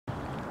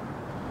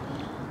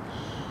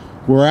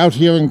We're out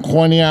here in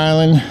Coney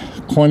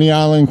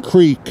Island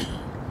Creek.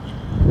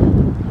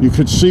 You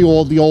could see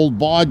all the old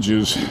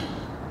barges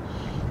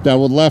that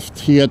were left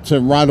here to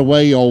rot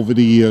away over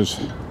the years.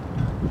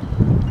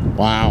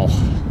 Wow.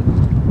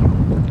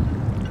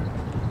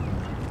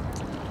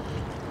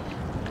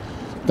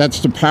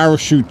 That's the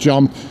parachute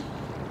jump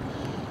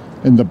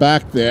in the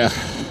back there.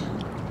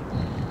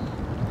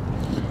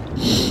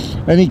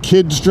 Any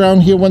kids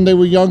drown here when they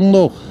were young,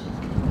 Lou?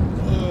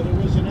 There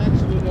was an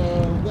accident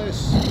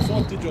last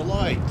 4th of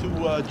July. Two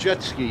jet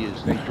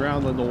skiers, they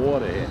drowned in the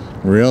water here.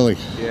 Really?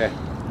 Yeah.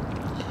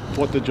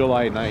 4th of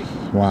July night.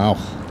 Wow.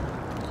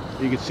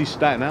 You can see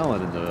Staten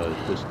Island in the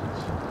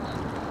distance.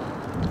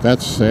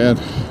 That's sad.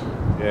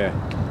 Yeah.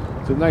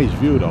 It's a nice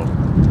view though.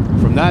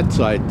 From that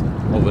side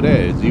over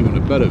there, it's even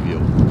a better view.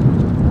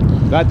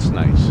 That's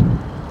nice.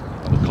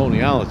 On the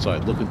Coney Island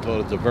side, looking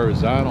towards the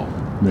Verrazano.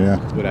 Yeah.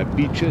 Where that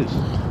beach is.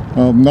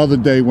 Another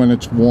day when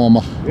it's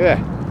warmer. Yeah.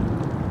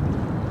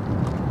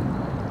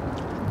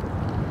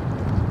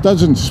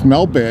 Doesn't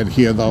smell bad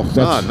here though.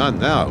 No, not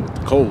now.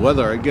 Cold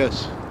weather, I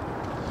guess.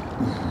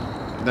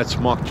 And that's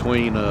Mark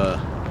Twain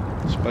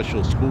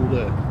special school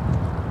there.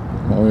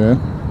 Oh yeah.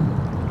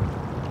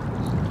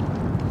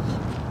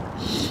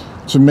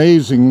 It's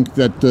amazing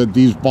that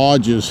these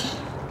barges,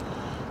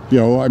 you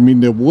know, I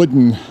mean, they're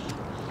wooden.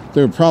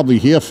 They're probably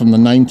here from the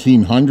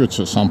 1900s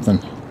or something.